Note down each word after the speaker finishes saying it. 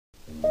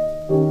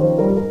I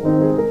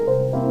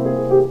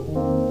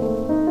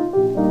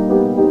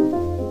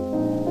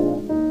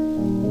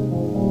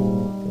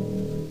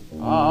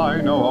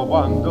know a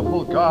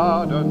wonderful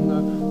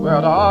garden where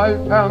I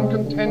found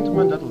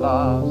contentment at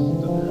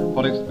last,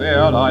 for it's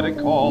there I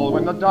recall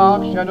when the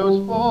dark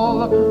shadows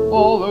fall,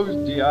 all those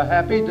dear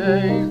happy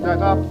days that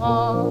are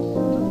past.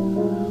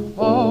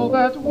 Oh,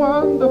 that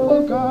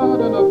wonderful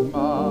garden of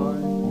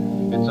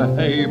mine, it's a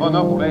haven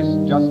of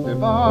rest just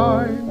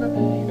divine.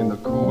 In the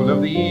cool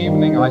of the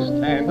evening I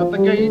stand at the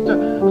gate,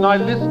 and I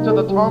listen to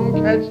the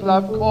tomcat's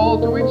love call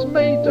to its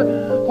mate,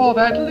 for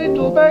that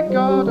little back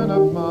garden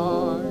of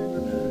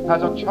mine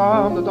has a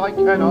charm that I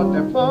cannot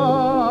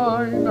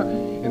define.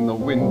 In the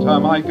winter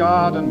my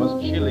garden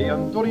was chilly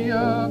and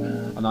drear,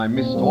 and I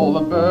missed all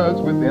the birds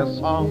with their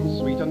songs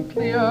sweet and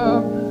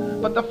clear.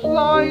 But the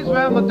flies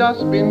round the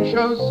dustbin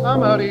show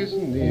summer is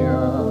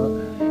near,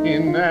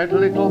 in that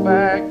little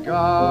back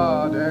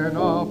garden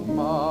of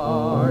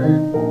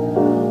mine.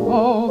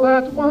 Oh,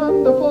 that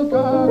wonderful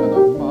garden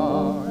of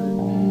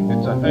mine,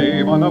 it's a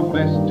haven of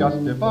rest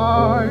just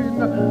divine.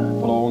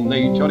 For all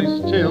nature is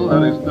still,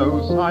 there is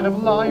no sign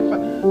of life,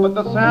 but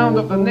the sound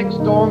of the next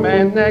door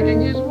man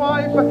nagging his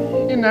wife,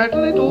 in that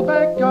little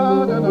back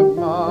garden of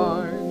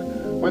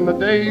mine. When the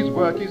day's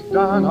work is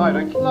done I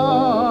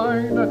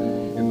recline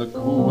in the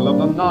cool of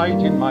the night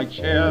in my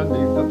chair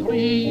neath the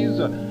trees,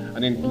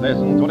 and in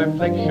pleasant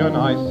reflection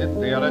I sit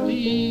there at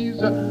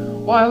ease,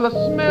 while the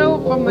smell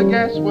from the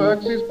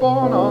gasworks is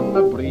borne on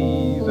the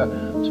breeze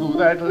to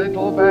that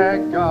little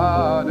back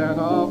garden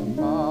of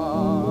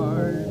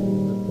mine.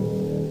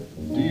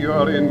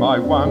 Dear, in my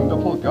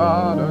wonderful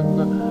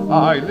garden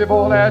I live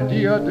all our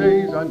dear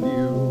days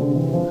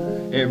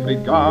anew. Every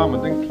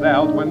garment and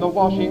cloud when the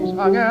washing's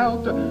hung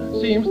out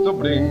seems to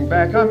bring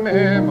back a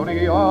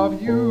memory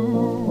of you.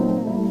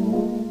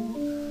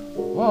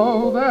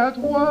 Oh, that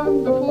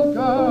wonderful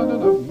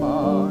garden of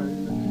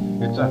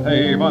mine, it's a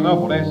haven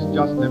of rest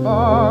just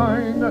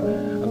divine,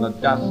 and the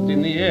dust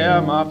in the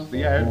air marks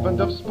the advent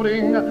of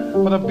spring,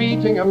 for the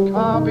beating of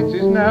carpets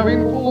is now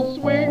in full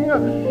swing,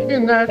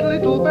 in that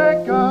little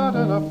back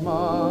garden of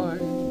mine,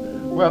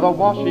 where the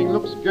washing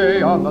looks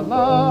gay on the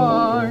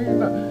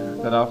line.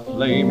 There are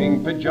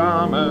flaming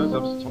pyjamas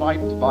of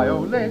striped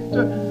violet,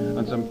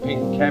 and some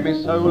pink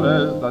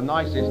camisolas, the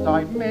nicest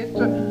I've met.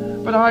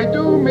 But I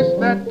do miss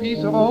that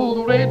piece of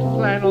old red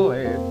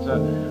flannelette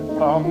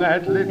from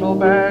that little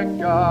back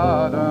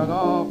garden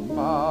of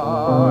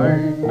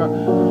mine.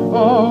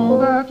 Oh,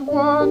 that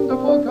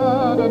wonderful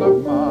garden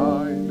of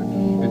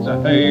mine, it's a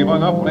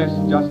haven of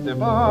rest just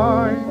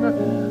divine.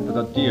 There's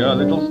a dear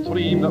little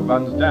stream that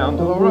runs down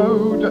to the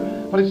road,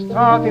 for it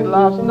started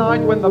last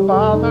night when the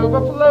bath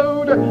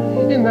overflowed,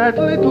 in that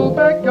little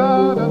back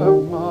garden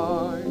of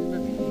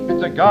mine.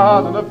 It's a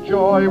garden of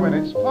joy when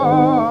it's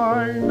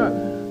fine.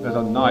 There's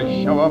a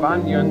nice show of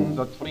onions,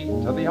 a treat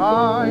to the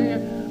eye,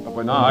 but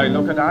when I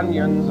look at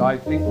onions I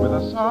think with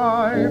a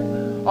sigh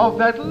of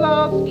that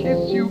last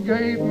kiss you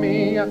gave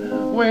me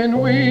when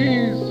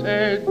we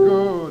said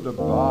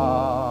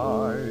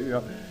goodbye,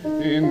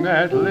 in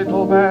that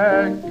little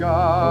back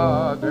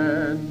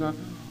garden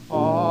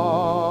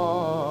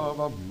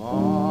of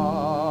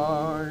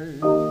mine.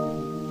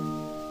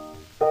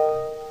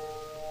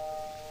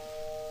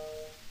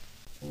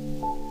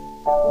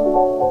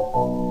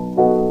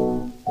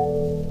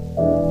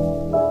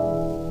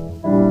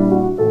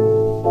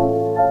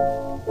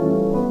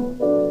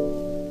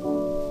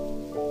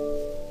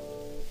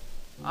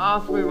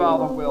 Aren't we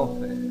rather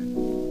wealthy?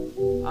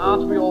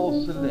 Aren't we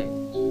all select?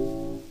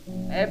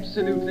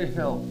 Absolutely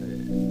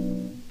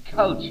healthy,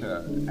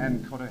 cultured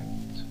and correct.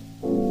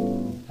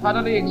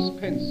 Thoroughly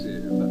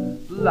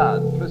expensive,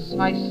 blood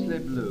precisely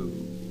blue,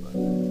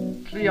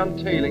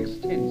 clientele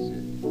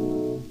extensive,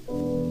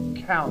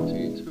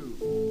 county too.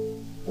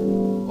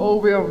 Oh,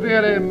 we're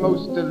really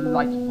most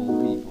delightful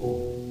people.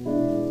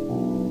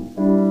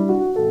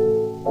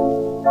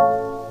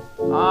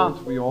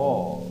 Aren't we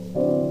all?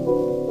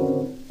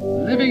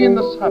 Living in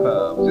the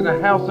suburbs in a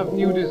house of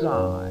new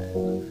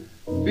design,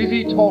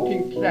 busy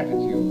talking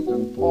platitudes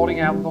and pouring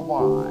out the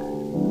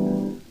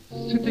wine,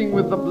 sitting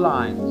with the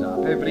blinds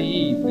up every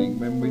evening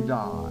when we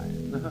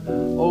dine.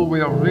 Oh,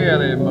 we're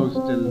really most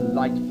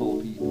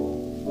delightful people.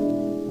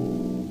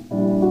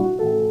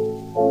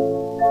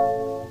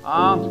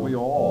 Aren't we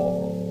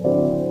all?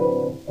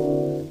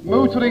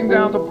 Motoring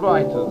down to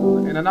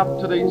Brighton in an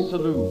up-to-date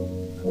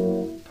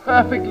saloon,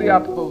 perfectly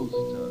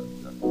upholstered,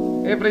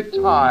 every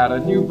tire a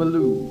new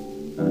balloon,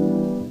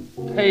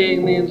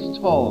 paying the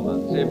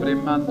installments every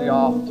Monday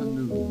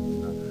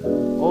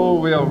afternoon. Oh,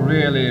 we're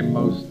really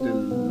most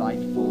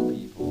delightful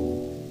people.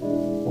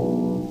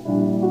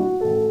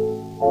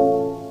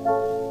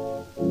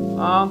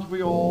 Aren't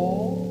we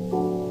all?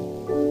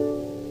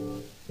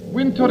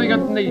 Wintering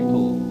at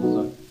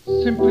Naples,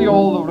 simply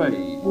all the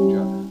rage,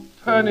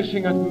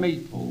 furnishing at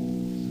Maples.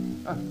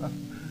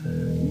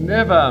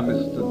 Never,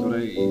 Mr.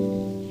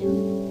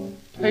 Drage,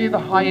 pay the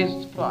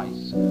highest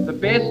price, the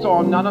best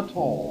or none at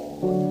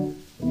all.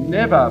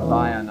 Never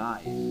buy an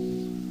ice.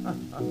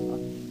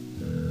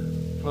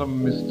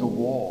 from Mr.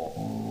 Wall.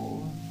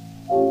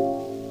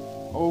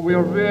 Oh,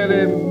 we're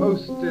really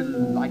most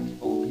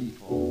delightful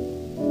people.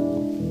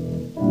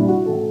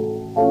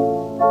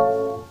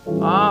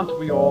 Aren't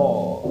we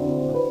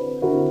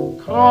all?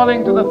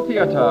 Crawling to the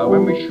theatre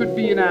when we should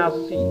be in our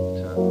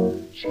seat,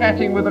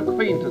 chatting with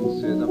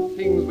acquaintances of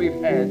things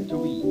we've had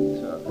to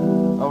eat,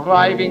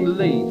 arriving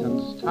late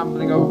and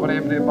stumbling over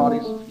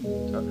everybody's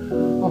feet.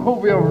 Oh,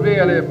 we're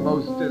really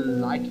most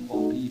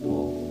delightful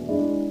people.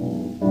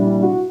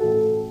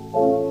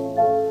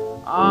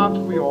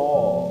 Aren't we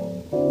all?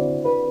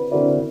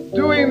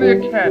 Doing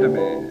the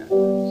academy,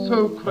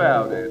 so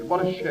crowded,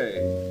 what a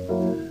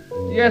shame.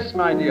 Yes,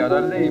 my dear,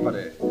 a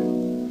labour.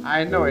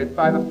 I know it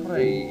by the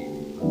frame.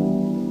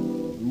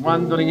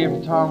 Wondering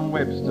if Tom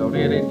Webster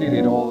really did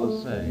it all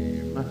the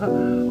same.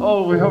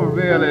 Oh, we are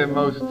really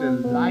most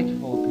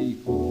delightful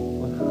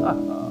people.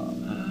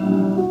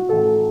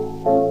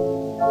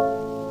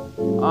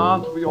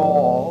 Aren't we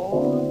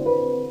all?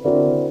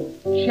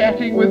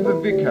 Chatting with the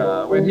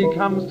vicar when he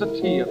comes to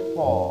tea at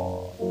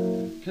 4,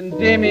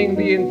 condemning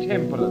the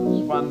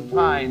intemperance one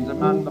finds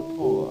among the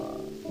poor,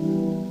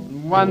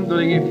 and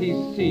wondering if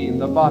he's seen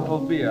the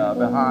bottled beer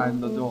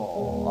behind the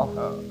door.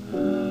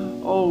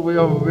 Oh, we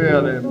are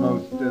really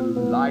most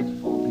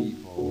delightful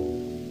people.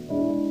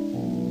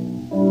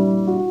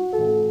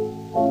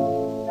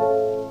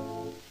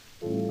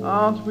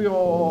 Aren't we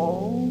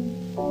all?